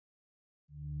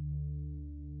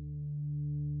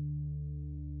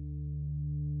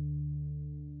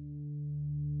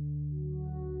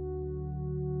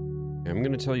I'm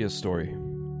going to tell you a story.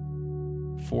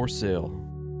 For sale.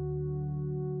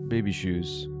 Baby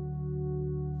shoes.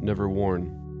 Never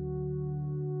worn.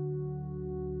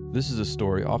 This is a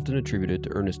story often attributed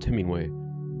to Ernest Hemingway,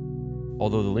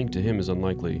 although the link to him is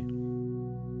unlikely.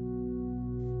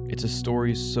 It's a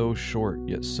story so short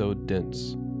yet so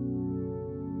dense.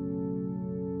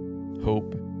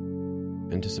 Hope,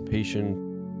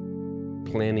 anticipation,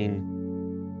 planning,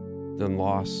 then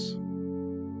loss,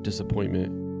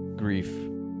 disappointment, grief.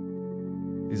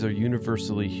 These are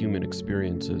universally human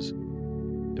experiences,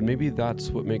 and maybe that's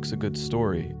what makes a good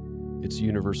story, its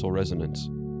universal resonance.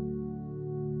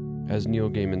 As Neil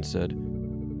Gaiman said,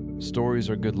 stories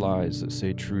are good lies that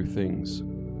say true things.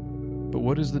 But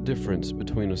what is the difference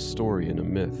between a story and a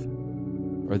myth?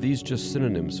 Are these just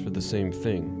synonyms for the same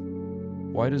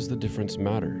thing? Why does the difference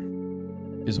matter?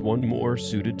 Is one more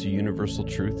suited to universal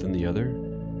truth than the other?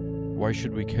 Why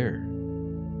should we care?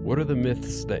 What are the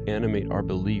myths that animate our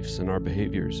beliefs and our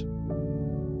behaviors?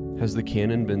 Has the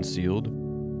canon been sealed?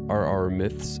 Are our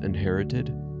myths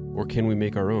inherited? Or can we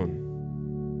make our own?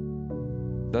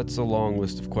 That's a long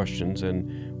list of questions,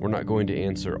 and we're not going to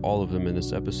answer all of them in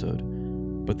this episode.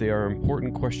 But they are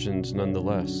important questions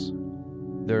nonetheless.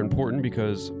 They're important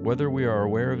because, whether we are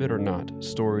aware of it or not,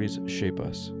 stories shape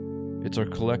us. It's our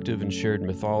collective and shared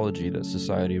mythology that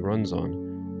society runs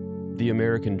on. The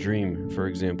American dream, for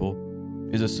example,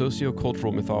 is a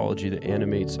socio-cultural mythology that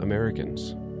animates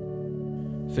Americans.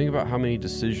 Think about how many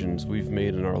decisions we've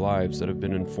made in our lives that have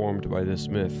been informed by this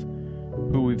myth,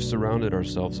 who we've surrounded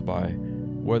ourselves by,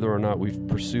 whether or not we've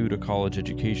pursued a college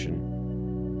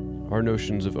education, our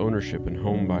notions of ownership and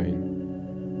home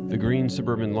buying, the green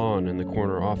suburban lawn and the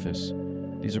corner office.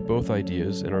 These are both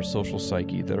ideas in our social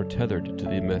psyche that are tethered to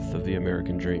the myth of the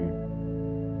American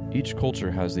dream. Each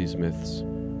culture has these myths.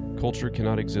 Culture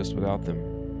cannot exist without them.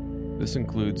 This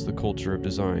includes the culture of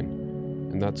design,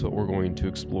 and that's what we're going to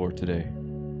explore today.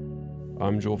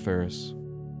 I'm Joel Ferris.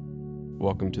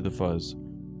 Welcome to The Fuzz,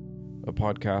 a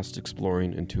podcast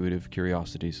exploring intuitive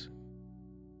curiosities.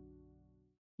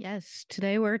 Yes,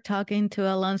 today we're talking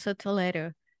to Alonso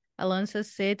Toledo. Alonso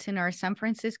sits in our San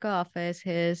Francisco office.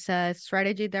 He's a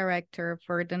strategy director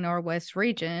for the Northwest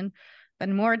region. But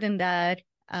more than that,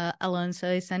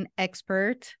 Alonso is an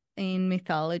expert in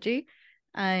mythology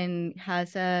and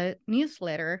has a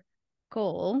newsletter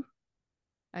called,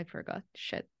 I forgot,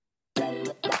 shit.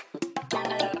 It's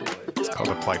called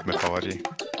Applied Mythology.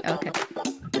 Okay,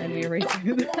 let me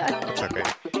redo that. It's okay.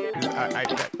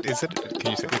 Is it?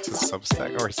 Can you say it's a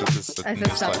Substack or is it just a As a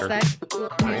newsletter?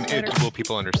 Substack I mean, newsletter. will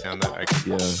people understand that?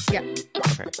 Yeah.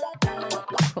 Okay.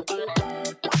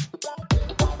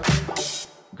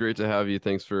 Great to have you.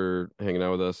 Thanks for hanging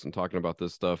out with us and talking about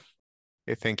this stuff.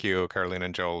 Hey, thank you, Caroline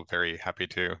and Joel. Very happy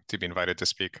to be invited to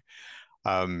speak.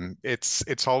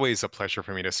 It's always a pleasure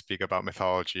for me to speak about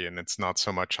mythology, and it's not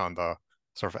so much on the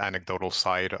sort of anecdotal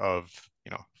side of,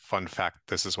 fun fact,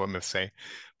 this is what myths say,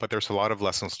 but there's a lot of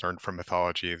lessons learned from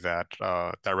mythology that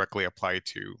directly apply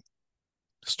to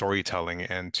storytelling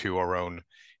and to our own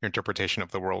interpretation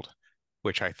of the world,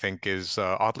 which I think is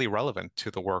oddly relevant to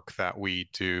the work that we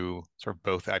do sort of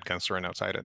both at Gensler and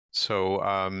outside it. So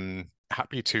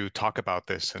happy to talk about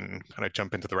this and kind of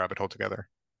jump into the rabbit hole together.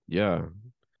 Yeah.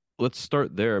 Let's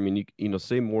start there. I mean,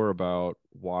 say more about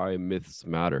why myths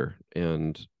matter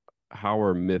and how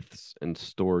are myths and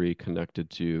story connected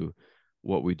to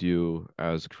what we do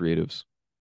as creatives?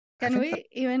 Can we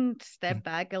even step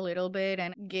back a little bit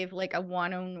and give like a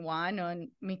one-on-one on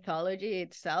mythology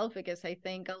itself? Because I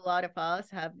think a lot of us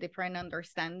have different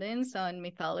understandings on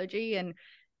mythology, and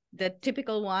the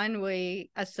typical one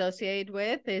we associate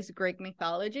with is Greek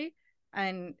mythology,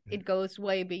 and it goes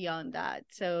way beyond that.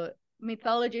 So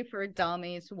mythology for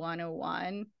dummies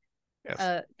 101.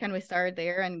 Yes. Can we start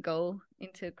there and go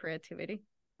into creativity?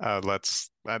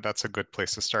 That's a good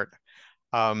place to start.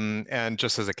 And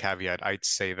just as a caveat, I'd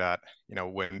say that,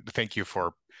 thank you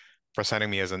for presenting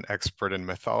me as an expert in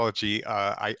mythology.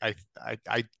 I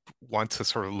want to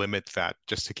sort of limit that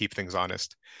just to keep things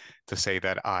honest, to say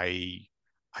that I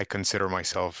consider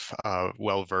myself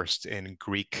well versed in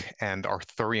Greek and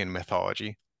Arthurian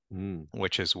mythology,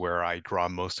 which is where I draw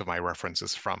most of my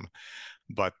references from.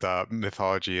 But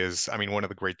mythology is, I mean, one of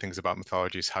the great things about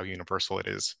mythology is how universal it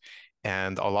is.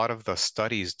 And a lot of the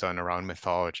studies done around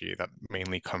mythology that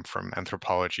mainly come from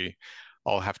anthropology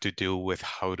all have to do with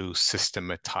how to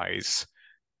systematize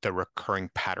the recurring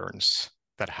patterns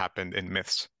that happened in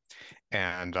myths.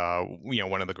 And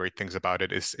one of the great things about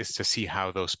it is to see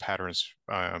how those patterns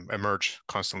emerge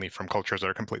constantly from cultures that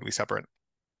are completely separate.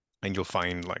 And you'll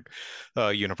find like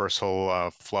universal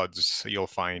floods. You'll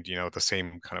find, the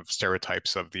same kind of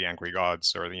stereotypes of the angry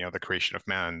gods, or, the creation of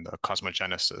man, the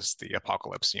cosmogenesis, the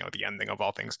apocalypse, the ending of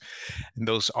all things. And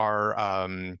those are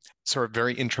sort of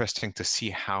very interesting to see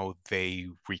how they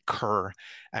recur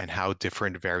and how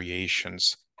different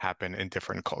variations happen in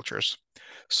different cultures.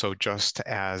 So just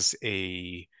as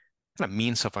a kind of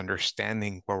means of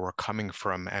understanding where we're coming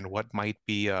from and what might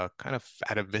be a kind of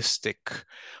atavistic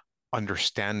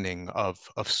understanding of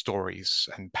stories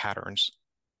and patterns.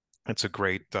 It's a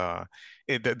great, they're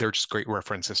just great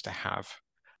references to have.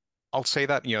 I'll say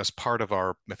that, as part of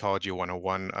our Mythology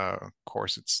 101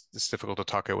 course, it's difficult to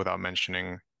talk it without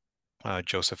mentioning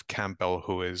Joseph Campbell,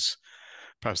 who is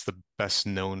perhaps the best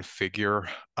known figure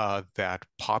that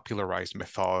popularized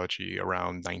mythology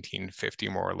around 1950,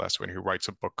 more or less, when he writes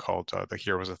a book called The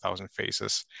Heroes of a Thousand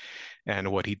Faces.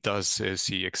 And what he does is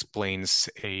he explains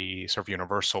a sort of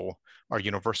universal or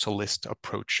universalist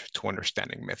approach to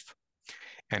understanding myth.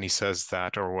 And he says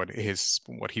that, or what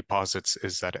he posits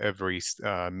is that every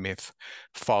myth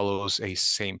follows a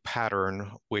same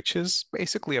pattern, which is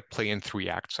basically a play in three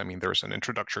acts. I mean, there's an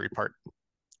introductory part,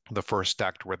 the first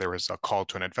act, where there is a call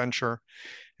to an adventure,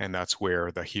 and that's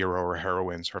where the hero or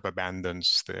heroine sort of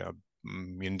abandons the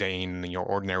mundane,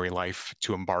 ordinary life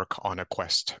to embark on a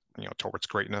quest, towards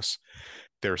greatness.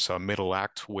 There's a middle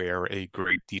act where a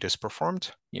great deed is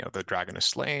performed. The dragon is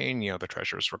slain, the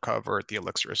treasure is recovered, the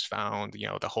elixir is found,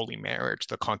 the holy marriage,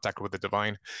 the contact with the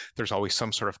divine. There's always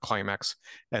some sort of climax.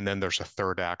 And then there's a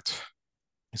third act,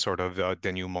 sort of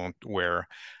denouement, where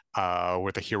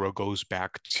the hero goes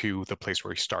back to the place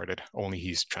where he started, only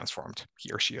he's transformed.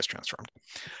 He or she is transformed.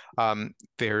 And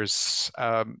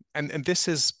this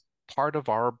is part of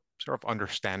our sort of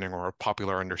understanding, or a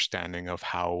popular understanding, of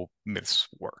how myths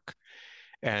work.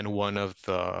 And one of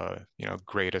the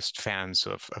greatest fans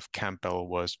of Campbell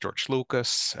was George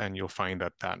Lucas, and you'll find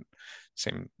that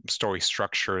same story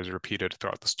structure is repeated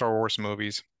throughout the Star Wars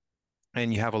movies.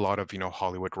 And you have a lot of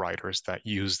Hollywood writers that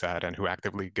use that, and who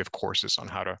actively give courses on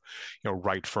how to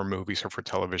write for movies or for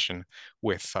television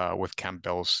with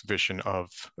Campbell's vision of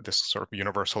this sort of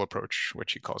universal approach,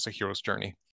 which he calls a hero's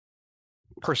journey.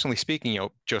 Personally speaking,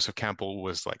 Joseph Campbell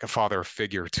was like a father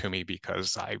figure to me,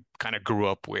 because I kind of grew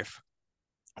up with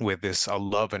this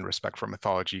love and respect for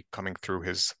mythology coming through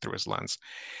his lens.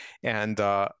 And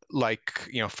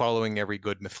following every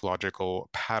good mythological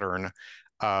pattern,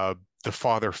 the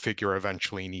father figure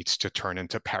eventually needs to turn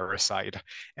into parasite.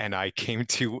 And I came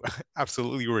to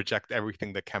absolutely reject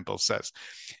everything that Campbell says.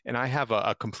 And I have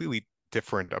a completely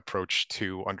different approach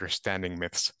to understanding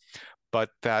myths, but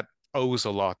that owes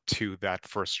a lot to that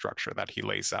first structure that he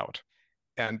lays out.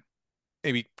 And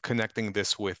maybe connecting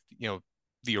this with,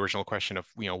 the original question of,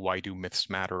 why do myths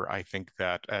matter? I think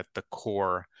that at the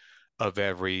core of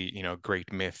every,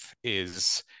 great myth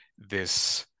is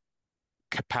this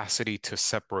capacity to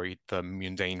separate the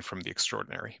mundane from the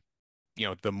extraordinary.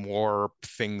 The more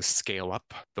things scale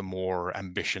up, the more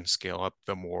ambitions scale up,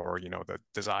 the more, the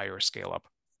desires scale up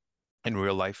in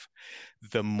real life,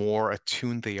 the more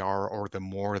attuned they are, or the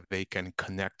more they can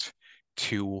connect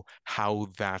to how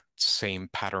that same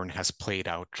pattern has played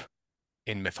out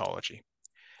in mythology.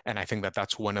 And I think that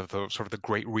that's one of the sort of the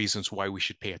great reasons why we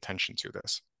should pay attention to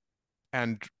this.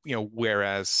 And,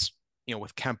 whereas,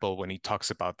 with Campbell, when he talks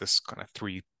about this kind of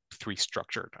three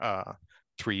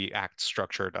act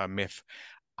structured myth,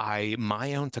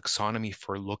 my own taxonomy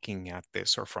for looking at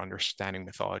this, or for understanding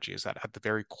mythology, is that at the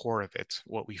very core of it,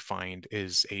 what we find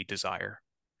is a desire.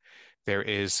 There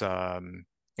is,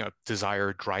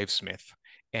 desire drives myth,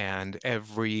 and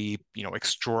every,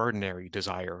 extraordinary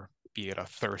desire, be it a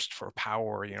thirst for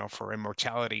power, for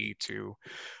immortality, to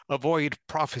avoid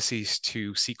prophecies,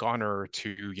 to seek honor,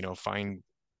 to,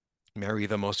 marry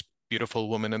the most beautiful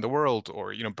woman in the world,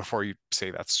 or, before you say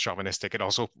that's chauvinistic, it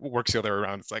also works the other way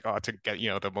around. It's like, to get,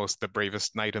 the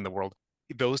bravest knight in the world.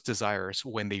 Those desires,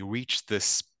 when they reach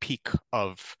this peak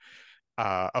of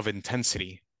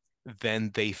intensity,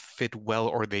 then they fit well,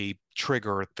 or they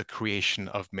trigger the creation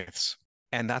of myths.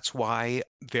 And that's why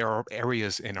there are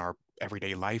areas in our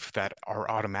everyday life that are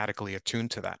automatically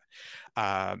attuned to that.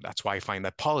 That's why I find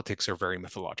that politics are very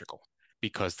mythological,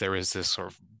 because there is this sort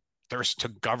of thirst to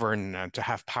govern and to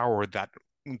have power that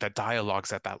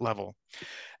dialogues at that level.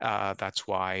 That's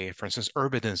why, for instance,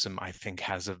 urbanism, I think,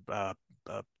 has a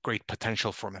great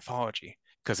potential for mythology,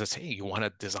 because it's, hey, you want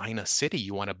to design a city,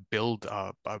 you want to build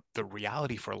the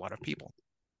reality for a lot of people.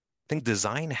 I think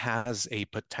design has a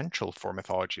potential for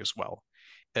mythology as well,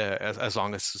 as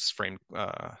long as it's framed,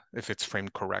 if it's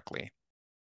framed correctly.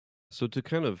 So to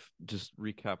kind of just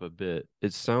recap a bit,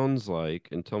 it sounds like,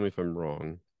 and tell me if I'm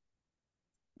wrong,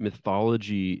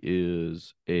 mythology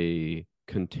is a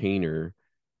container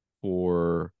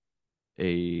for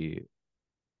a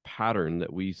pattern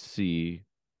that we see,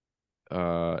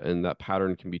 and that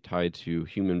pattern can be tied to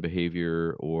human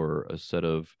behavior or a set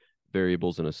of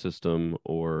variables in a system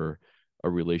or a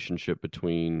relationship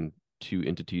between two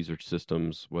entities or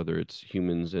systems, whether it's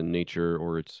humans and nature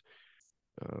or it's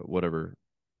whatever.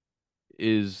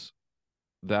 Is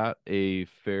that a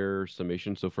fair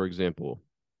summation? So, for example,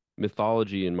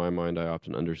 mythology in my mind, I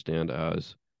often understand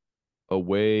as a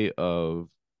way of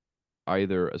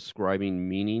either ascribing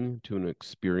meaning to an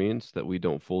experience that we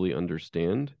don't fully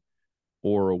understand,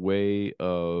 or a way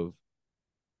of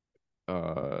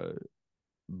uh,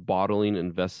 bottling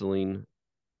and vesseling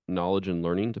knowledge and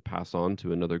learning to pass on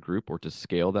to another group, or to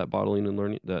scale that bottling and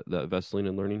learning, that vesseling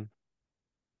and learning.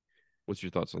 What's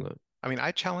your thoughts on that? I mean,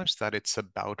 I challenge that it's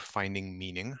about finding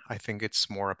meaning. I think it's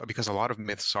more about, because a lot of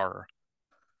myths are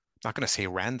not going to say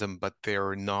random, but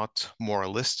they're not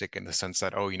moralistic in the sense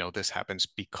that, oh, this happens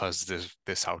because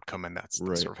this outcome, and that's the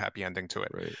Right, sort of happy ending to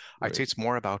it. right, I'd say right. it's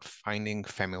more about finding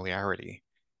familiarity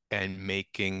and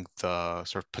making the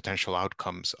sort of potential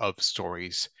outcomes of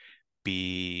stories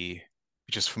be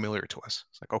just familiar to us.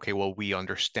 It's like, okay, well, we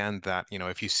understand that,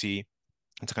 if you see,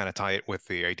 and to kind of tie it with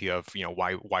the idea of,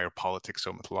 why are politics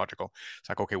so mythological? It's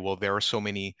like, okay, well, there are so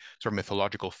many sort of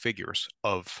mythological figures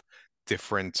of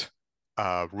different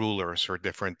rulers or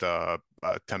different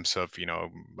attempts of,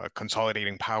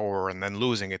 consolidating power and then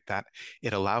losing it, that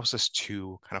it allows us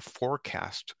to kind of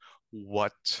forecast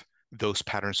what those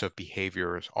patterns of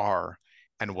behaviors are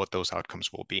and what those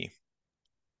outcomes will be.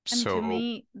 And to So,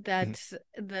 me, mhm, that's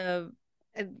the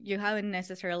you haven't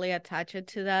necessarily attached it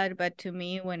to that, but to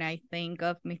me, when I think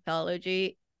of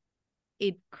mythology,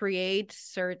 it creates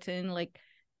certain like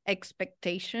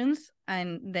expectations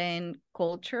and then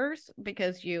cultures,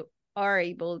 because you are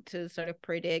able to sort of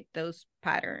predict those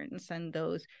patterns and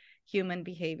those human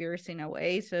behaviors in a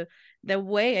way. So the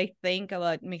way I think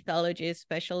about mythology,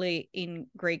 especially in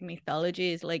Greek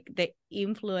mythology, is like the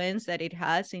influence that it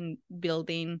has in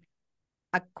building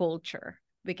a culture,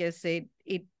 because it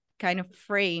kind of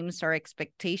frames our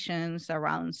expectations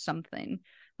around something.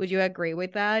 Would you agree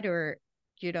with that, or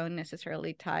you don't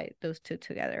necessarily tie those two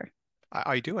together?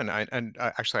 I do, and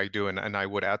actually I do, and I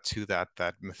would add to that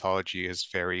that mythology is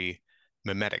very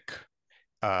mimetic,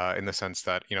 in the sense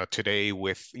that, today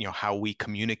with, how we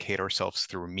communicate ourselves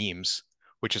through memes,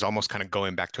 which is almost kind of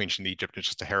going back to ancient Egypt, it's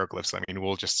just a hieroglyphs. I mean,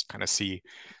 we'll just kind of see,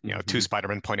 two Mm-hmm.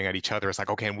 Spider-Men pointing at each other. It's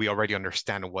like, okay, and we already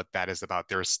understand what that is about.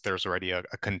 There's already a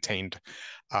contained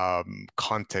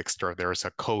context, or there's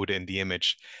a code in the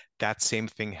image. That same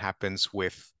thing happens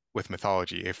with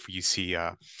mythology. If you see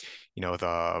a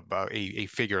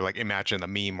figure, like imagine a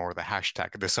meme or the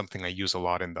hashtag. There's something I use a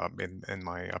lot in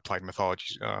my applied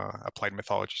mythology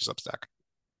Substack.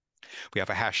 We have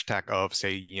a hashtag of,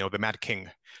 say, the Mad King.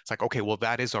 It's like, okay, well,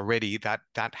 that is already that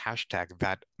hashtag,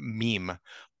 that meme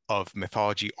of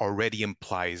mythology already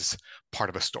implies part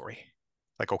of a story.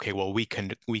 Like, okay, well, we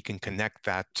can connect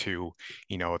that to,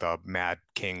 the Mad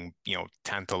King,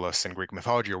 Tantalus in Greek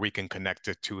mythology, or we can connect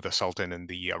it to the Sultan in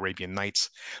the Arabian Nights,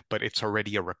 but it's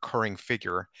already a recurring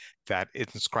figure that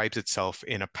it inscribes itself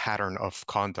in a pattern of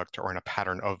conduct or in a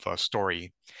pattern of a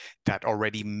story that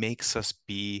already makes us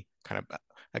be kind of,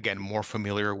 again, more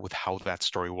familiar with how that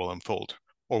story will unfold,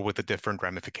 or with the different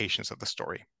ramifications of the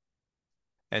story.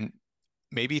 And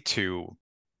maybe to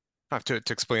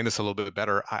explain this a little bit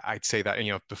better, I'd say that,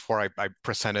 before I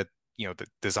presented, the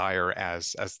desire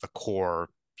as the core,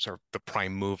 sort of the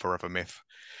prime mover of a myth.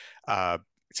 Uh,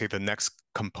 say the next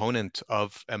component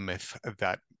of a myth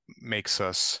that makes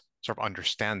us sort of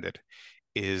understand it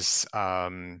is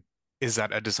that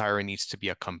a desire needs to be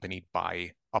accompanied by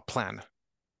a plan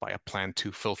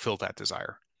to fulfill that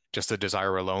desire. Just a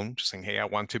desire alone, just saying, hey, I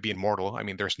want to be immortal. I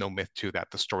mean, there's no myth to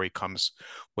that. The story comes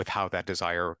with how that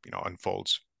desire,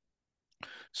 unfolds.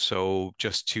 So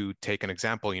just to take an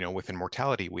example, with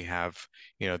immortality, we have,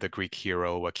 the Greek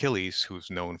hero Achilles, who's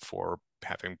known for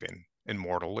having been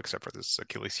immortal, except for this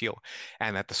Achilles heel.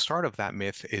 And at the start of that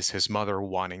myth is his mother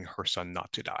wanting her son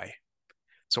not to die.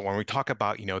 So when we talk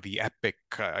about, the epic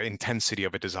intensity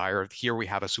of a desire, here we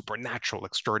have a supernatural,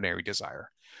 extraordinary desire,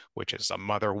 which is a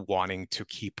mother wanting to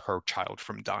keep her child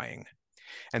from dying.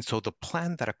 And so the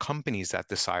plan that accompanies that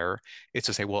desire is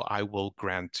to say, well, I will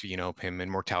grant, him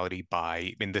immortality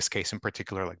by, in this case in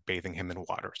particular, like bathing him in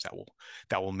waters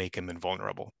that will make him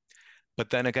invulnerable. But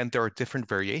then again, there are different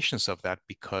variations of that,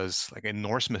 because, like in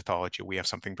Norse mythology, we have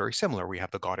something very similar. We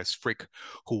have the goddess Frigg,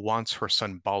 who wants her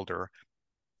son Balder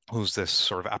who's this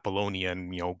sort of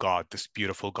Apollonian, god, this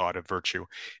beautiful god of virtue,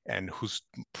 and who's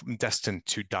destined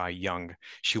to die young.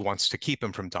 She wants to keep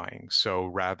him from dying. So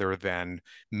rather than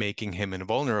making him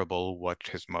invulnerable, what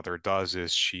his mother does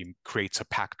is she creates a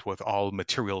pact with all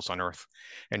materials on Earth,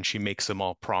 and she makes them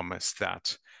all promise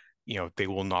that, they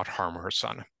will not harm her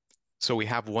son. So we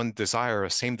have one desire, a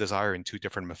same desire in two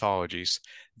different mythologies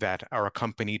that are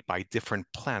accompanied by different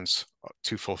plans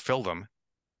to fulfill them.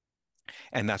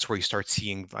 And that's where you start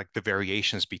seeing like the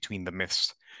variations between the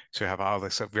myths. So you have all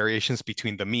this variations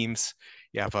between the memes.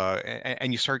 You have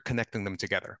and you start connecting them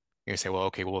together. You say, well,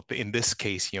 okay, well, in this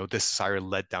case, this desire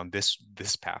led down this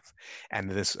path, and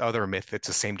this other myth, it's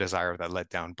the same desire that led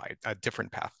down by a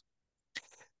different path.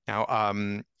 Now,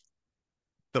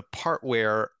 the part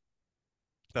where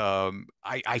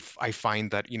I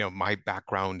find that my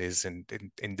background is in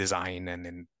design and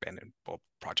in well,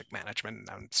 project management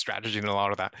and strategy and a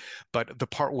lot of that. But the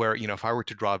part where if I were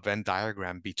to draw a Venn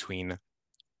diagram between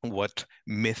what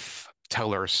myth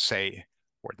tellers say,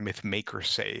 what myth makers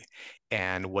say,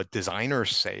 and what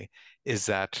designers say, is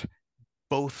that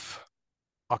both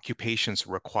occupations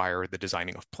require the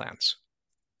designing of plans.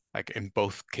 Like in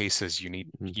both cases, you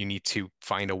need to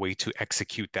find a way to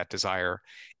execute that desire,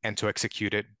 and to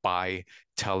execute it by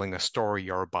telling a story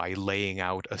or by laying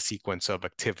out a sequence of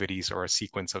activities or a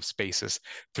sequence of spaces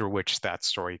through which that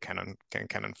story can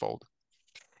unfold.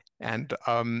 And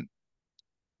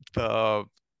the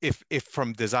if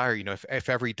from desire, if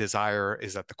every desire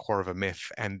is at the core of a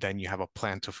myth, and then you have a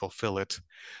plan to fulfill it,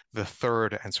 the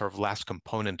third and sort of last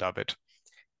component of it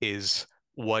is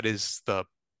what is the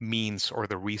means or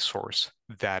the resource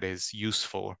that is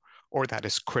useful or that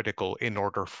is critical in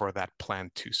order for that plan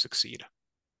to succeed.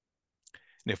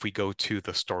 And if we go to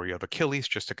the story of Achilles,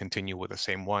 just to continue with the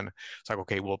same one, it's like,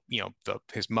 okay, well,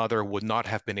 his mother would not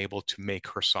have been able to make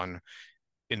her son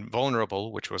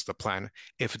invulnerable, which was the plan,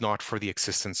 if not for the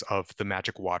existence of the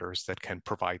magic waters that can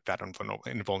provide that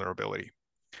invulnerability.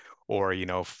 Or,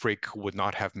 Frigg would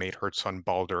not have made her son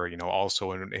Balder,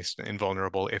 also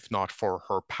invulnerable, if not for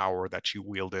her power that she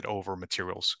wielded over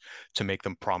materials to make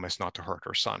them promise not to hurt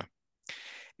her son.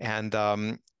 And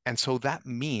so that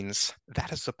means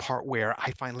that is the part where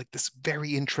I find like this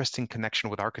very interesting connection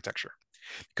with architecture,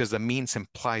 because the means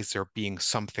implies there being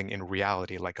something in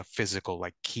reality, like a physical,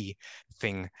 like key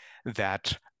thing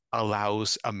that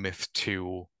allows a myth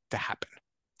to happen.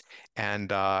 And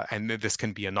this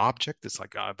can be an object. It's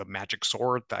like the magic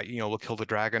sword that will kill the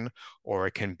dragon, or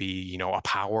it can be a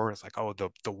power. It's like, oh,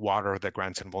 the water that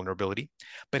grants invulnerability,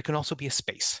 but it can also be a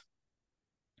space.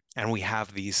 And we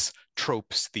have these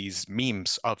tropes, these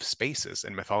memes of spaces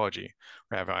in mythology.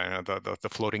 We have the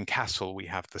floating castle, we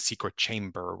have the secret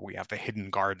chamber, we have the hidden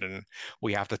garden,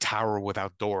 we have the tower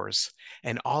without doors,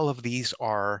 and all of these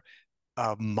are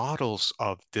models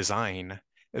of design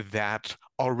that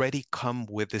already come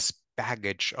with this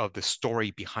baggage of the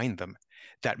story behind them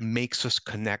that makes us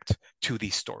connect to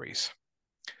these stories.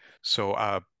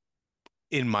 So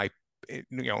in my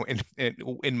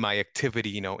in my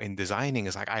activity, in designing,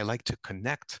 is like I like to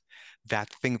connect that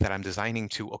thing that I'm designing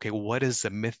to, okay, what is the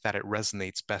myth that it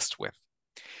resonates best with?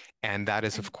 And that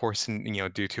is, of course,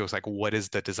 due to like, what is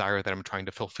the desire that I'm trying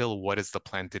to fulfill? What is the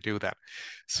plan to do that?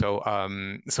 So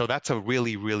that's a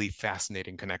really, really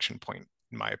fascinating connection point,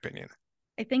 in my opinion.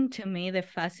 I think to me, the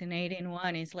fascinating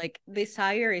one is like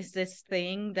desire is this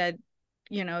thing that,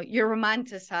 you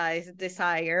romanticize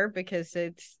desire because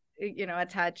it's,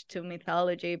 attached to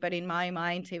mythology. But in my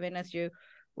mind, even as you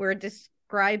were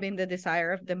describing the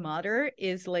desire of the mother,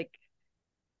 is like,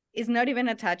 is not even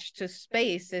attached to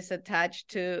space, it's attached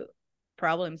to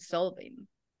problem solving.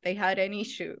 They had an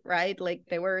issue, right? Like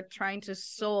they were trying to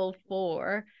solve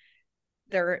for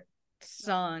their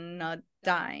son not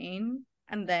dying.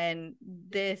 And then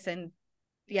this, and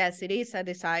yes, it is a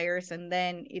desires, and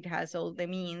then it has all the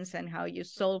means and how you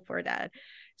solve for that.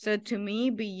 So to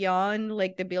me, beyond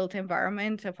like the built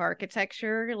environment of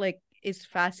architecture, like is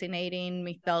fascinating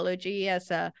mythology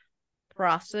as a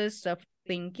process of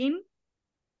thinking.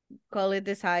 Call it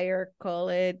desire, call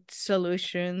it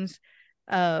solutions,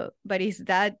 but it's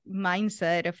that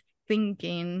mindset of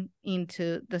thinking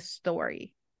into the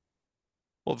story.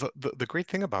 Well, the great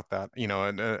thing about that,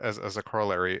 and as a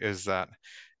corollary, is that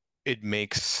it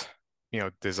makes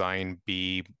design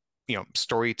be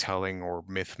storytelling or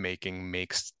myth making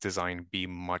makes design be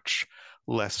much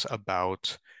less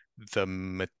about the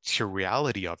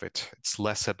materiality of it. It's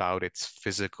less about its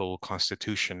physical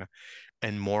constitution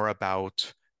and more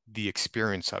about the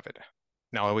experience of it.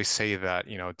 Now, I always say that,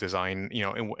 design,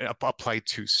 applied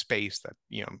to space, that,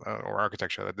 or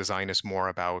architecture, that design is more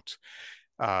about,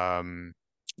 um,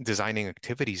 designing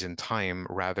activities in time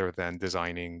rather than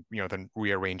designing, than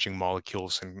rearranging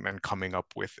molecules and coming up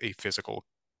with a physical,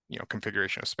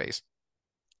 configuration of space.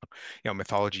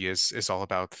 Mythology is all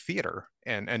about theater,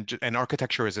 and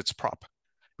architecture is its prop.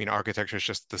 I mean, architecture is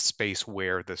just the space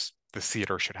where the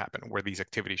theater should happen, where these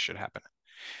activities should happen.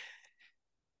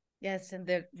 Yes, and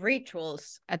the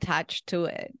rituals attached to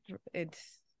it.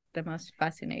 It's the most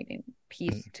fascinating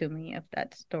piece to me of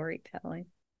that storytelling.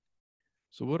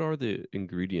 So what are the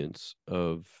ingredients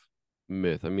of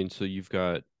myth? I mean, so you've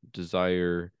got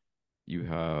desire, you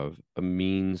have a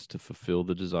means to fulfill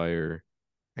the desire,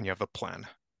 and you have a plan.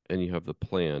 And you have the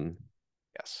plan.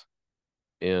 Yes.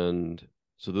 And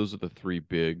so those are the three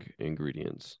big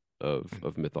ingredients of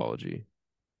mythology.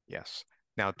 Yes.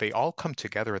 Now they all come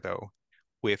together though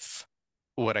with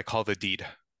what I call the deed.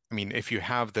 I mean, if you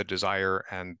have the desire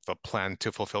and the plan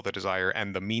to fulfill the desire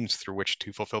and the means through which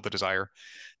to fulfill the desire,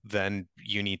 then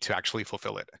you need to actually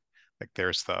fulfill it. Like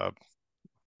there's the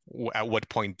at what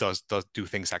point do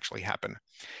things actually happen?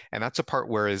 And that's a part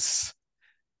where is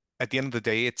at the end of the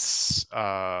day, it's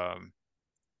kind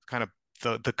of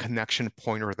the connection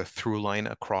point or the through line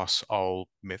across all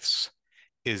myths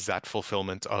is that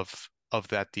fulfillment of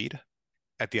that deed.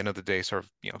 At the end of the day, sort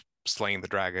of, slaying the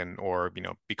dragon or,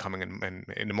 becoming an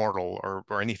immortal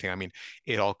or anything. I mean,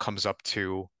 it all comes up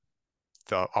to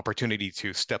the opportunity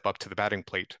to step up to the batting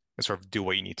plate and sort of do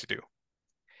what you need to do.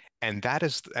 And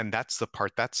that's the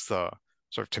part, that's the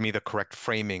sort of, to me, the correct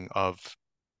framing of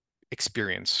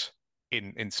experience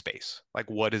in space. Like,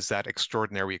 what is that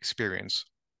extraordinary experience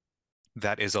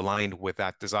that is aligned with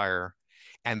that desire,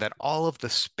 and that all of the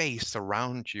space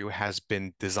around you has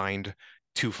been designed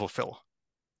to fulfill.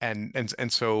 And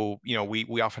so,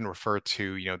 we often refer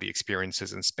to, the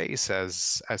experiences in space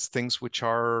as things which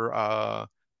are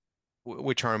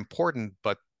important,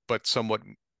 but somewhat,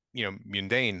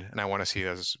 mundane. And I want to see it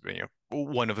as,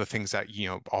 one of the things that,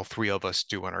 all three of us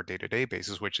do on our day-to-day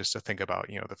basis, which is to think about,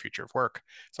 the future of work.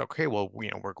 So, okay, well,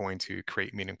 we're going to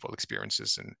create meaningful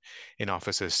experiences in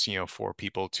offices, for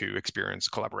people to experience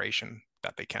collaboration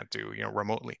that they can't do,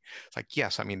 remotely. It's like,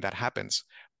 yes, I mean, that happens.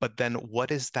 But then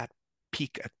what is that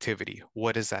peak activity?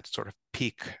 What is that sort of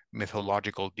peak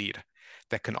mythological deed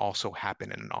that can also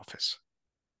happen in an office?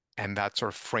 And that sort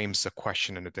of frames the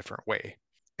question in a different way.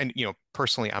 And,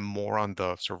 personally, I'm more on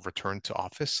the sort of return to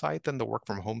office side than the work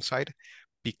from home side,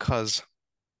 because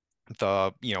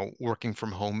working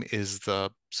from home is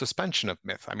the suspension of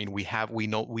myth. I mean, we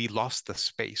know we lost the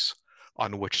space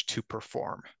on which to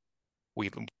perform. We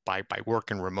by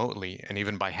working remotely, and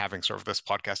even by having sort of this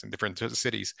podcast in different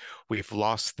cities, we've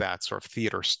lost that sort of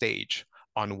theater stage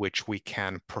on which we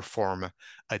can perform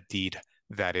a deed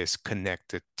that is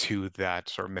connected to that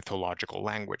sort of mythological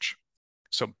language.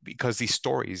 So because these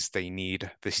stories, they need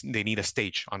a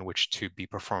stage on which to be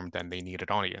performed, and they need an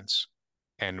audience.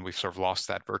 And we've sort of lost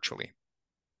that virtually.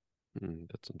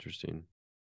 That's interesting.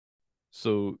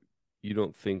 So you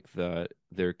don't think that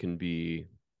there can be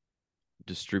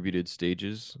distributed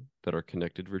stages that are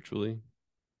connected virtually?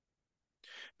 I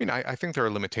mean, I think there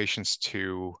are limitations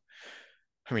to,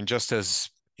 I mean, just as,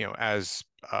 as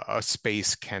a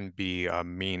space can be a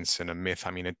means and a myth.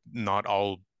 I mean, not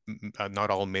all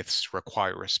myths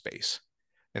require a space.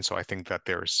 And so I think that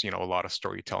there's, a lot of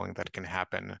storytelling that can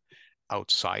happen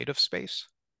outside of space.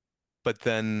 But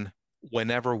then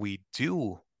whenever we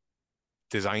do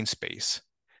design space,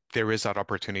 there is that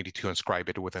opportunity to inscribe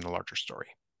it within a larger story.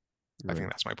 I think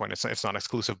that's my point. It's not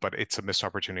exclusive, but it's a missed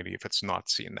opportunity if it's not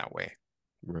seen that way.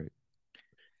 Right.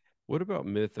 What about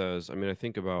myth as, I mean, I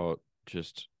think about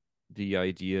just the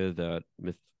idea that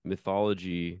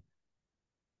mythology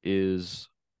is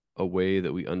a way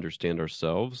that we understand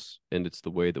ourselves, and it's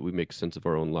the way that we make sense of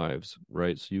our own lives,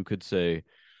 right? So you could say,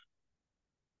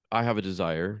 I have a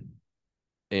desire,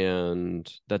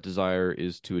 and that desire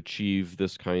is to achieve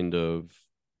this kind of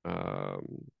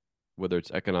whether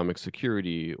it's economic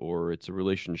security or it's a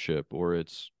relationship or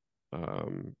it's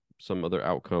some other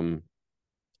outcome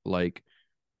like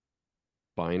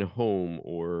buying a home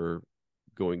or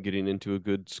getting into a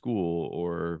good school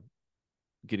or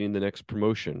getting the next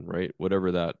promotion, right?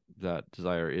 Whatever that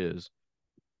desire is.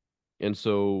 And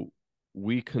so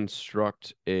we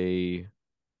construct a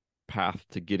path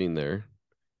to getting there,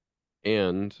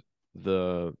 and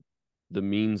the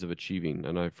means of achieving,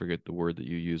 and I forget the word that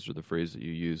you used or the phrase that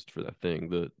you used for that thing,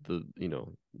 the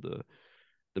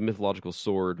mythological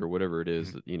sword or whatever it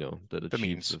is that that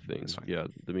achieves the thing. Yeah,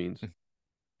 the means.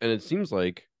 And it seems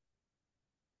like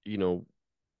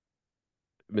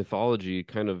mythology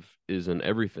kind of is in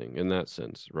everything in that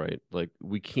sense, right? Like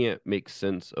we can't make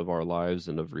sense of our lives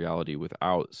and of reality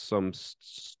without some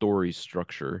story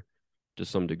structure to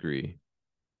some degree.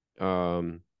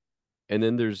 Um, and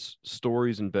then there's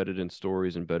stories embedded in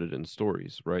stories embedded in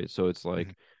stories, right? So it's Mhm.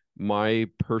 like my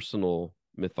personal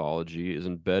mythology is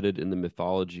embedded in the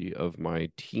mythology of my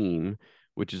team,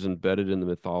 which is embedded in the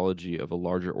mythology of a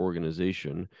larger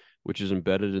organization, which is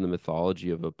embedded in the mythology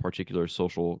of a particular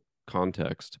social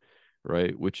context,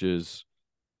 right? Which is,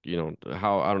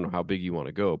 how I don't know how big you want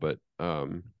to go, but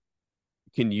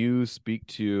can you speak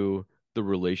to the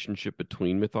relationship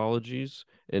between mythologies?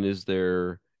 And is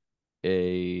there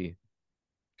a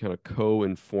kind of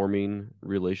co-informing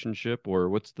relationship, or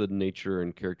what's the nature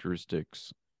and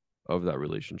characteristics of that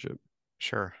relationship?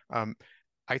 Sure.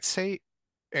 I'd say,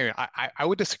 I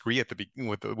would disagree at the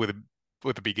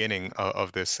with the beginning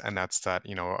of this, and that's that,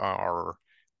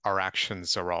 our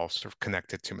actions are all sort of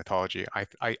connected to mythology.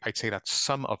 I'd say that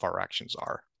some of our actions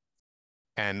are.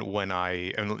 And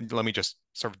let me just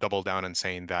sort of double down in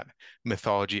saying that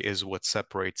mythology is what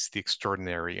separates the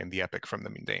extraordinary and the epic from the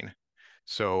mundane.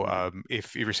 So Mm.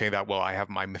 if you're saying that, well, I have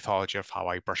my mythology of how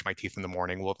I brush my teeth in the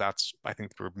morning, well, I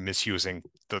think we're misusing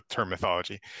the term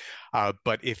mythology.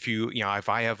 But if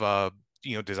I have a,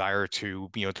 desire to,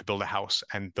 to build a house,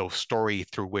 and the story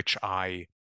through which I,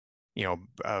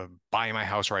 buy my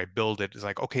house or I build it is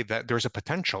like, okay, that there's a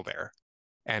potential there.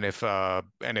 And if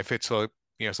it's a,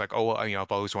 it's like, oh, well,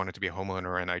 I've always wanted to be a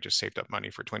homeowner and I just saved up money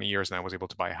for 20 years and I was able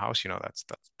to buy a house,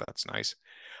 that's nice.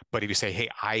 But if you say, hey,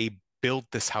 I built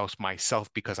this house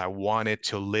myself because I wanted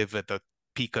to live at the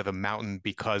peak of the mountain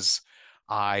because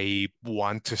I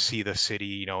want to see the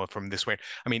city, from this way.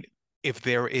 I mean, if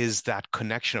there is that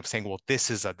connection of saying, well, this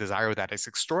is a desire that is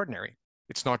extraordinary.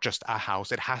 It's not just a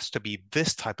house. It has to be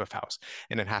this type of house,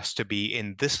 and it has to be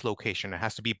in this location. It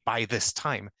has to be by this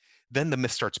time. Then the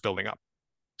myth starts building up.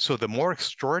 So the more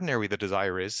extraordinary the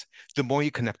desire is, the more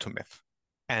you connect to myth.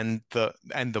 And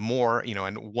the more,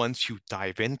 and once you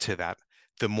dive into that,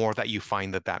 the more that you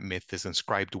find that that myth is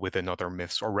inscribed within other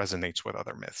myths or resonates with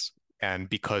other myths. And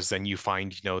because then you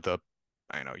find,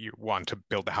 I know you want to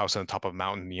build a house on the top of a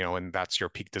mountain, and that's your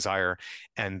peak desire.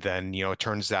 And then, it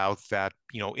turns out that,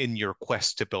 in your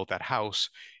quest to build that house,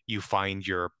 you find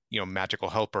your, magical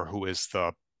helper who is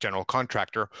the general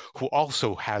contractor who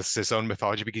also has his own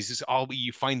mythology because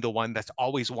you find the one that's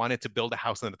always wanted to build a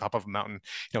house on the top of a mountain,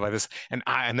 by this, and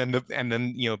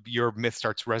then your myth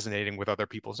starts resonating with other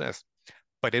people's myths.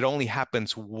 But it only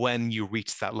happens when you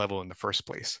reach that level in the first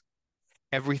place.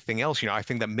 Everything else, I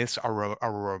think that myths are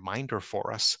a reminder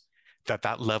for us that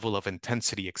that level of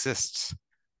intensity exists.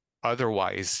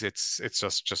 Otherwise, it's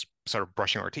just sort of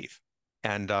brushing our teeth.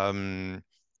 And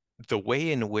the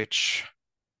way in which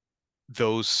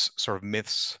those sort of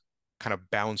myths kind of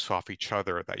bounce off each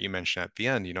other that you mentioned at the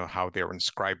end, how they're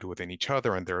inscribed within each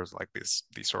other, and there's like these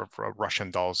sort of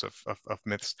Russian dolls of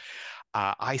myths.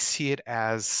 I see it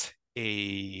as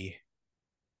a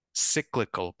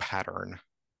cyclical pattern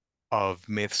of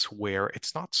myths where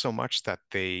it's not so much that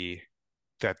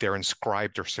they're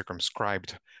inscribed or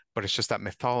circumscribed, but it's just that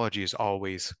mythology is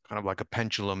always kind of like a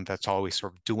pendulum that's always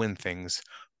sort of doing things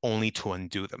only to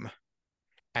undo them.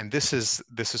 And this is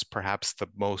perhaps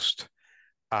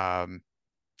um,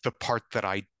 the part that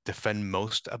I defend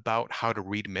most about how to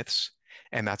read myths.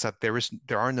 And that's that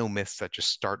there are no myths that just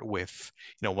start with,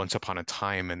 once upon a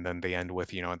time and then they end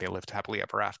with, they lived happily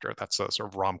ever after. That's a sort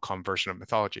of rom-com version of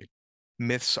mythology.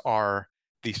 Myths are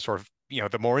these sort of,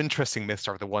 the more interesting myths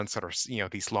are the ones that are,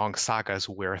 these long sagas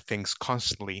where things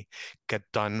constantly get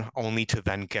done only to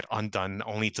then get undone,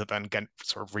 only to then get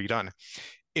sort of redone.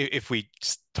 If we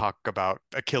just talk about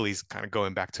Achilles, kind of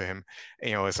going back to him,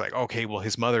 it's like, okay, well,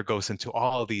 his mother goes into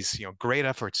all these, great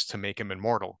efforts to make him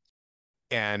immortal.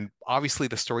 And obviously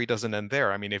the story doesn't end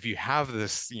there. I mean, if you have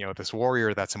this, this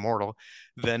warrior that's immortal,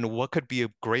 then what could be a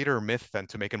greater myth than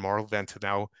to make immortal than to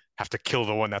now have to kill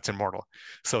the one that's immortal?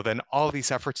 So then all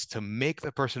these efforts to make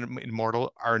the person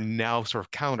immortal are now sort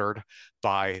of countered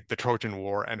by the Trojan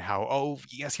War and how, oh,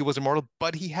 yes, he was immortal,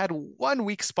 but he had one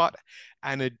weak spot.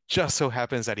 And it just so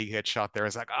happens that he gets shot there.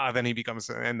 It's like, then he becomes,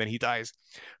 and then he dies.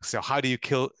 So how do you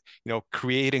kill,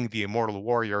 creating the immortal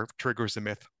warrior triggers the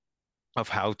myth of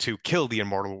how to kill the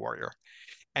immortal warrior.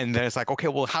 And then it's like, okay,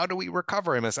 well, how do we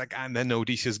recover him? It's like, and then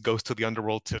Odysseus goes to the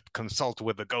underworld to consult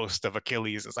with the ghost of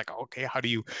Achilles. It's like, okay, how do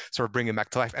you sort of bring him back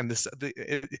to life? And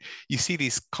you see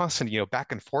these constant,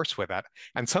 back and forth with that.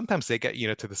 And sometimes they get,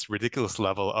 to this ridiculous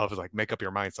level of like, make up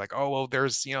your mind. It's like, oh, well,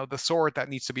 there's, the sword that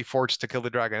needs to be forged to kill the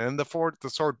dragon. And the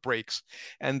sword breaks.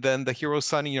 And then the hero's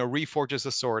son, reforges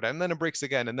the sword. And then it breaks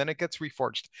again. And then it gets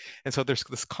reforged. And so there's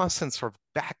this constant sort of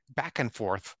back and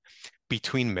forth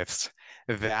between myths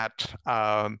that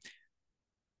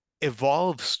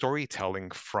evolve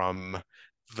storytelling from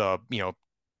the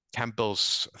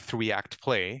Campbell's three-act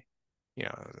play,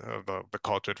 the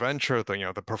call to adventure,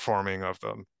 the performing of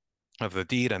the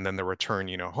deed, and then the return,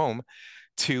 home,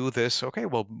 to this, okay,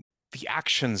 well, the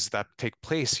actions that take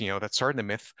place, that start in the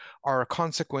myth are a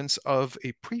consequence of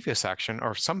a previous action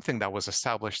or something that was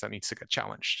established that needs to get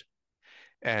challenged.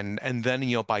 And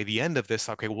then, by the end of this,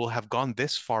 okay, we'll have gone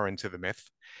this far into the myth.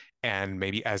 And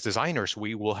maybe as designers,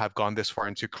 we will have gone this far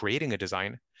into creating a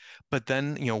design. But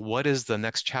then, what is the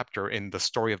next chapter in the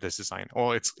story of this design?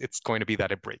 Well, it's going to be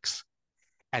that it breaks.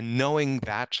 And knowing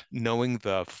that, knowing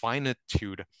the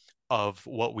finitude of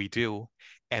what we do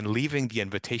and leaving the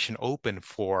invitation open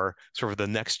for sort of the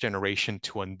next generation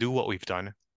to undo what we've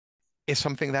done is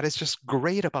something that is just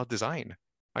great about design.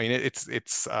 I mean, it's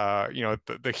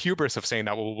the hubris of saying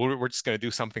that, well, we're just going to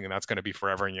do something and that's going to be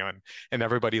forever, and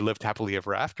everybody lived happily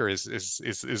ever after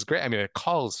is great. I mean, it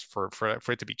calls for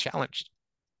it to be challenged.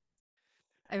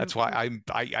 I That's why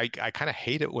I kind of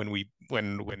hate it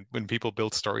when people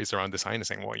build stories around design and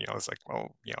saying, well, it's like,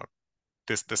 well,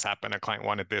 this happened, a client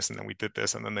wanted this, and then we did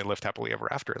this, and then they lived happily ever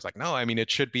after. It's like, no, I mean,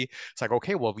 it should be, it's like,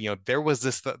 okay, well, there was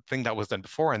this thing that was done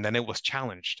before, and then it was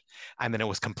challenged, and then it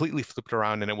was completely flipped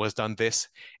around, and it was done this,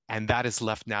 and that is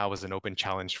left now as an open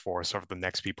challenge for sort of the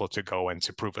next people to go and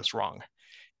to prove us wrong.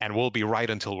 And we'll be right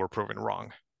until we're proven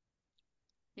wrong.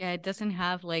 Yeah, it doesn't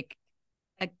have like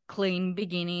a clean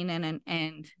beginning and an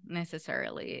end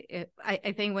necessarily.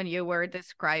 I think when you were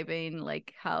describing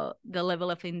like how the level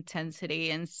of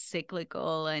intensity and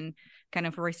cyclical and kind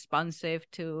of responsive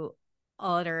to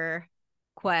other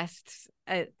quests,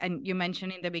 and you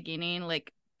mentioned in the beginning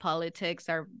like politics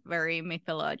are very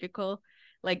mythological.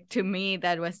 Like to me,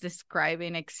 that was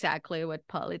describing exactly what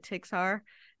politics are.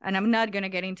 And I'm not going to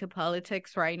get into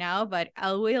politics right now, but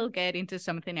I will get into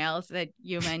something else that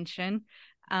you mentioned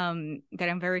that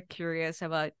I'm very curious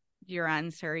about your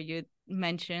answer. You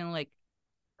mentioned like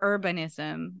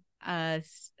urbanism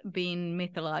as being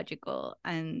mythological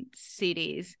and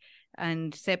cities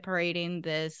and separating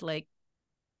this like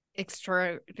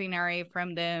extraordinary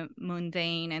from the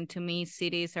mundane. And to me,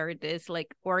 cities are this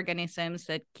like organisms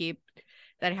that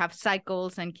have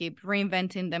cycles and keep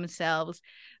reinventing themselves.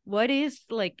 What is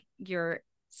like your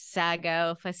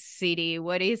saga of a city?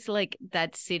 What is like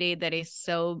that city that is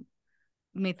so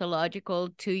mythological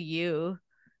to you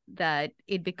that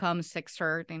it becomes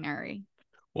extraordinary?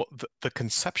 Well, the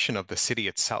conception of the city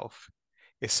itself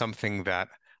is something that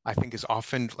I think is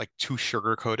often like too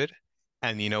sugar-coated.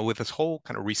 And with this whole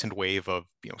kind of recent wave of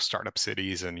startup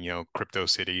cities and crypto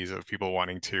cities of people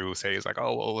wanting to say is like,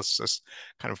 oh well, let's just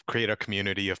kind of create a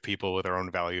community of people with their own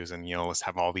values, and let's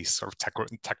have all these sort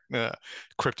of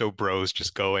crypto bros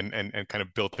just go and kind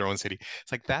of build their own city.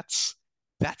 It's like that's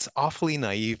awfully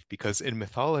naive, because in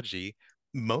mythology,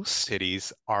 most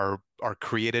cities are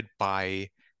created by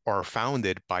or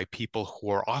founded by people who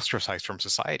are ostracized from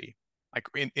society. Like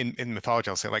in mythology,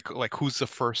 I'll say like who's the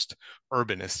first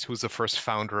urbanist? Who's the first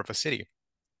founder of a city?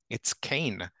 It's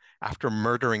Cain. After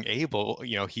murdering Abel,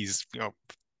 he's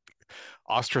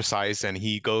ostracized, and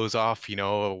he goes off,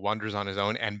 wanders on his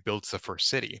own and builds the first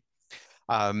city.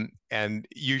 And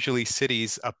usually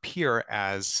cities appear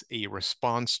as a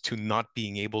response to not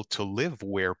being able to live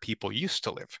where people used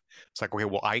to live. It's like, okay,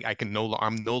 well,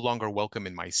 I'm no longer welcome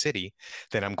in my city,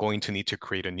 then I'm going to need to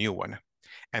create a new one.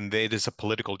 And it is a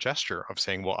political gesture of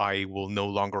saying, well, I will no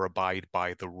longer abide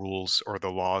by the rules or the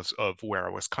laws of where I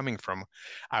was coming from.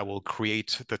 I will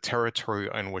create the territory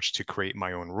in which to create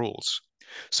my own rules.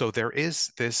 So there is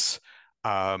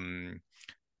um,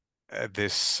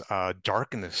 this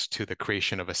darkness to the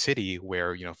creation of a city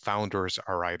where founders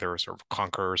are either sort of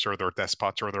conquerors or they're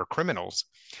despots or they're criminals,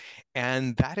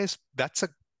 and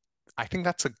I think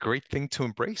that's a great thing to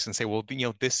embrace and say, well,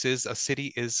 this is a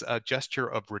city is a gesture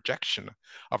of rejection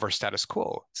of our status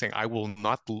quo, saying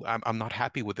I'm not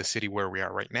happy with the city where we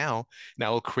are right now.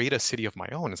 Now I'll create a city of my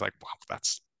own. It's like, wow,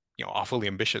 that's awfully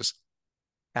ambitious.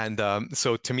 And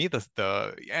so to me,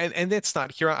 and it's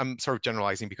not here. I'm sort of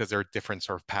generalizing because there are different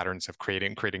sort of patterns of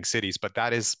creating cities, but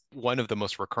that is one of the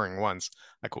most recurring ones.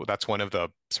 Like that's one of the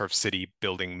sort of city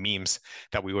building memes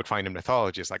that we would find in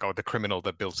mythology. Is like, oh, the criminal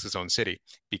that builds his own city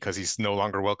because he's no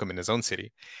longer welcome in his own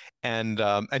city, and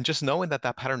just knowing that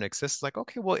that pattern exists, like,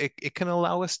 okay, well, it can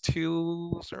allow us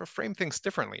to sort of frame things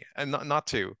differently, and not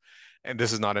to. And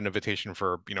this is not an invitation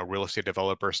for real estate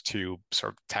developers to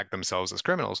sort of tag themselves as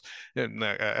criminals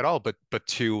at all, but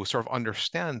to sort of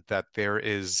understand that there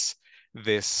is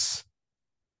this,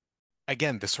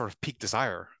 again, this sort of peak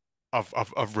desire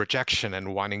of rejection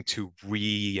and wanting to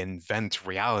reinvent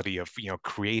reality, of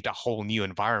create a whole new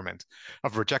environment,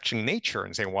 of rejecting nature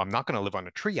and saying, well, I'm not going to live on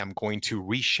a tree. I'm going to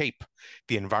reshape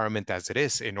the environment as it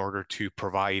is in order to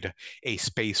provide a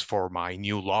space for my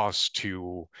new laws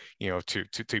to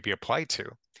to be applied to.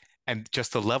 And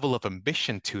just the level of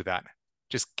ambition to that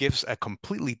just gives a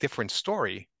completely different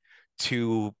story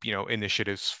to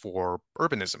initiatives for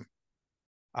urbanism.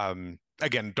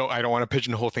 Again, I don't want to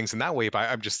pigeonhole things in that way, but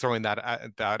I'm just throwing that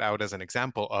out as an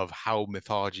example of how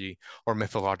mythology or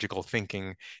mythological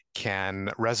thinking can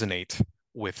resonate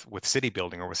with city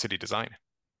building or with city design.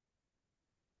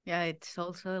 Yeah, it's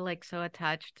also like so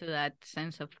attached to that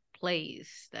sense of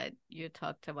place that you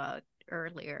talked about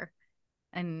earlier.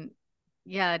 And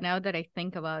yeah, now that I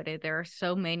think about it, there are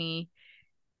so many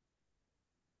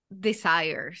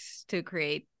desires to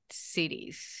create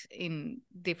cities in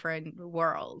different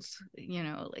worlds.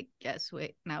 Like, yes,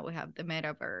 now we have the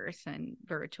metaverse and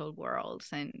virtual worlds,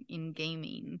 and in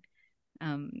gaming.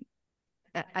 um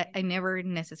I never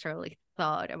necessarily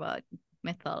thought about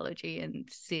mythology and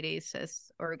cities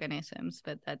as organisms,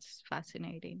 but that's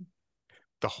fascinating.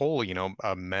 The whole,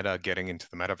 meta getting into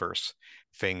the metaverse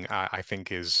thing, I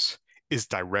think is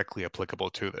directly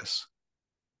applicable to this.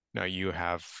 Now you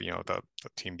have, the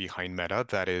team behind Meta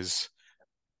that is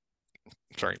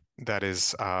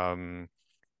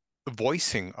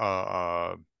voicing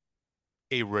a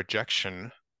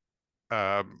rejection,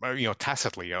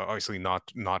 tacitly, obviously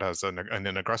not as in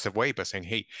an aggressive way, but saying,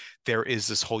 hey, there is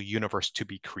this whole universe to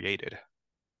be created,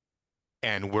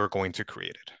 and we're going to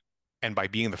create it. And by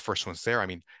being the first ones there, I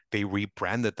mean, they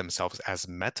rebranded themselves as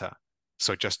Meta.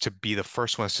 So just to be the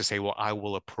first ones to say, well, I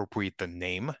will appropriate the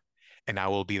name and I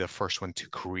will be the first one to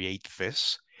create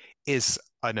this is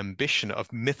an ambition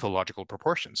of mythological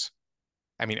proportions.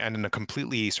 I mean, and in a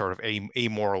completely sort of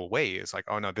amoral way, it's like,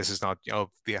 oh no, this is not,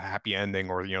 the happy ending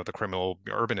or, the criminal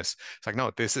urbanist. It's like,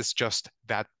 no, this is just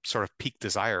that sort of peak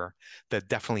desire that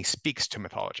definitely speaks to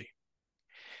mythology.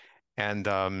 And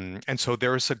so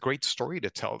there is a great story to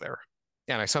tell there.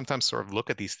 And I sometimes sort of look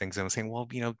at these things and I'm saying, well,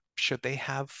 should they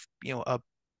have, a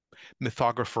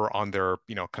mythographer on their,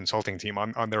 consulting team,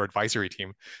 on their advisory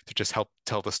team to just help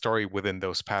tell the story within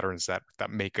those patterns that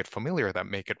make it familiar, that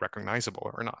make it recognizable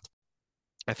or not?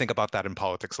 I think about that in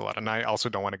politics a lot. And I also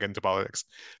don't want to get into politics,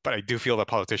 but I do feel that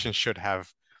politicians should have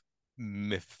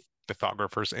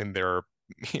mythographers in their,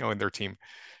 in their team,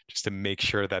 just to make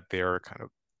sure that they're kind of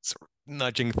sort of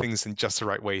nudging things in just the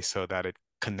right way so that it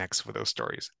connects with those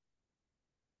stories.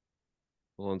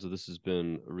 Alonso, this has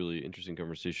been a really interesting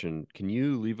conversation. Can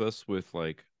you leave us with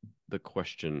like the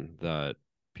question that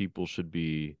people should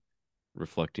be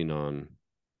reflecting on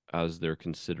as they're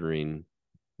considering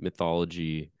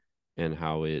mythology and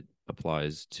how it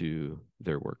applies to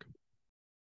their work?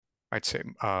 I'd say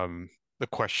the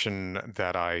question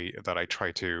that I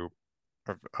try to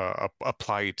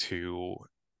apply to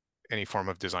any form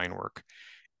of design work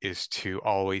is to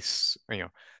always,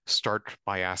 start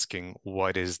by asking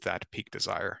what is that peak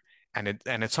desire? And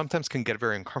it sometimes can get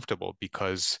very uncomfortable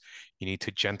because you need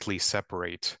to gently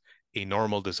separate a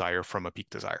normal desire from a peak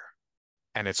desire.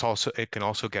 And it can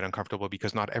also get uncomfortable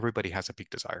because not everybody has a peak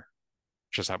desire.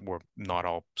 Just that we're not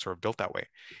all sort of built that way.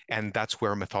 And that's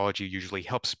where mythology usually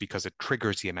helps because it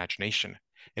triggers the imagination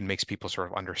and makes people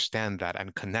sort of understand that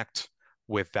and connect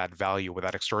with that value, with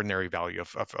that extraordinary value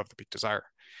of the peak desire.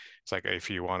 It's like if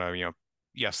you want to,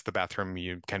 yes, the bathroom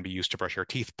can be used to brush your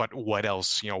teeth, but what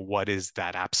else? What is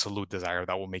that absolute desire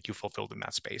that will make you fulfilled in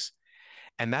that space?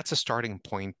 And that's a starting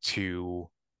point to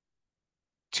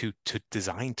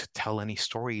design, to tell any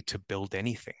story, to build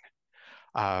anything.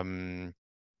 Um,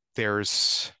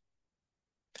 there's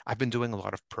I've been doing a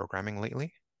lot of programming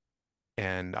lately,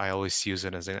 and I always use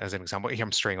it as an example. Here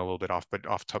I'm straying a little bit off, but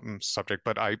off subject,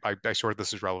 but I sure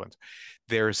this is relevant.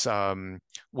 There's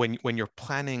when you're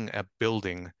planning a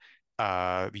building,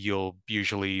 you'll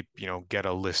usually get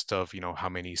a list of how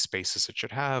many spaces it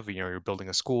should have. You're building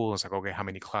a school. It's like, okay, how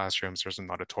many classrooms? There's an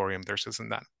auditorium. There's this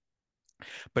and that.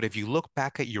 But if you look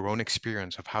back at your own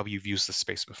experience of how you've used the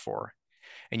space before,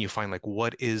 and you find like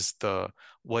what is the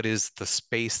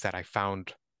space that I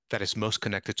found that is most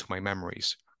connected to my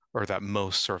memories, or that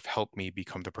most sort of helped me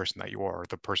become the person that you are,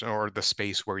 the person or the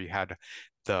space where you had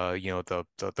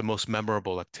the most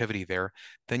memorable activity there,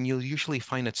 then you'll usually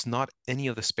find it's not any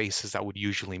of the spaces that would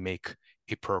usually make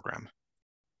a program.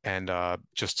 And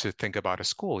just to think about a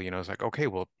school, it's like, okay,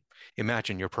 well,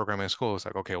 imagine your programming school is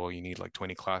like, okay, well, you need like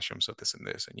 20 classrooms of this and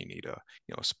this, and you need a,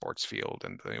 sports field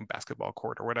and a basketball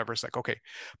court or whatever. It's like, okay,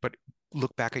 but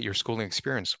look back at your schooling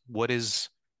experience.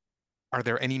 are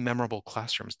there any memorable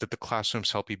classrooms? Did the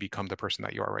classrooms help you become the person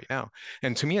that you are right now?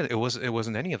 And to me, it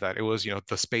wasn't any of that. It was,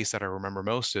 the space that I remember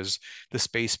most is the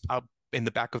space up in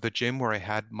the back of the gym where I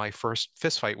had my first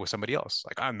fist fight with somebody else.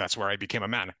 Like, and that's where I became a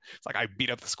man. It's like I beat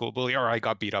up the school bully, or I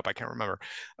got beat up. I can't remember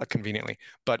conveniently.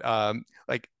 But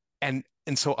like, and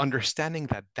so understanding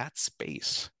that that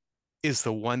space is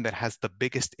the one that has the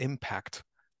biggest impact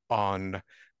on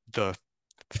the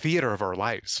theater of our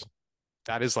lives.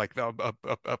 That is like a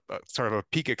sort of a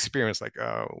peak experience. Like,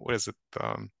 what is it?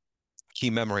 Key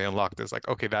memory unlocked is like,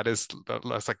 okay, that's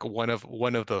like one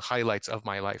of the highlights of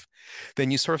my life.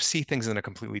 Then you sort of see things in a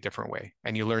completely different way,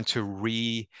 and you learn to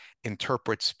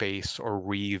reinterpret space or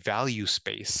revalue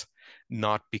space,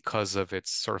 not because of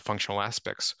its sort of functional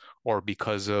aspects or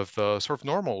because of the sort of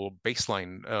normal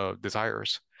baseline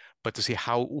desires, but to see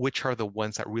which are the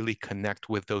ones that really connect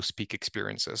with those peak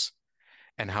experiences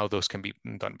and how those can be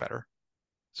done better.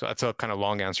 So that's a kind of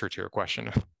long answer to your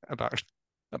question about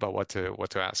what to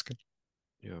ask.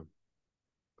 Yeah.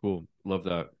 Cool. Love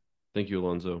that. Thank you,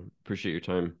 Alonso. Appreciate your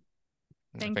time.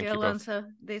 Thank you, Alonso.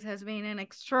 This has been an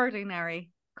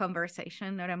extraordinary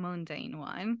conversation, not a mundane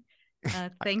one.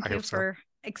 Thank you for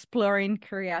exploring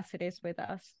curiosities with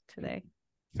us today.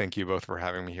 Thank you both for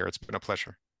having me here. It's been a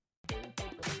pleasure.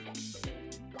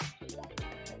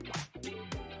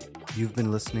 You've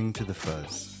been listening to The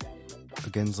Fuzz, a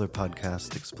Gensler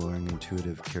podcast exploring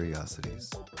intuitive curiosities.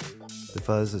 The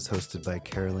Fuzz is hosted by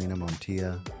Carolina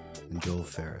Montilla and Joel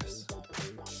Ferris.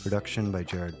 Production by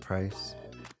Jared Price.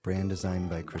 Brand design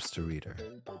by Krista Reeder.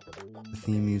 The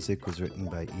theme music was written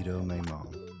by Ido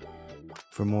Maimon.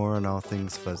 For more on all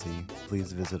things fuzzy,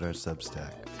 please visit our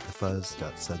Substack,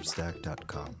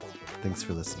 thefuzz.substack.com. Thanks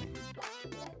for listening.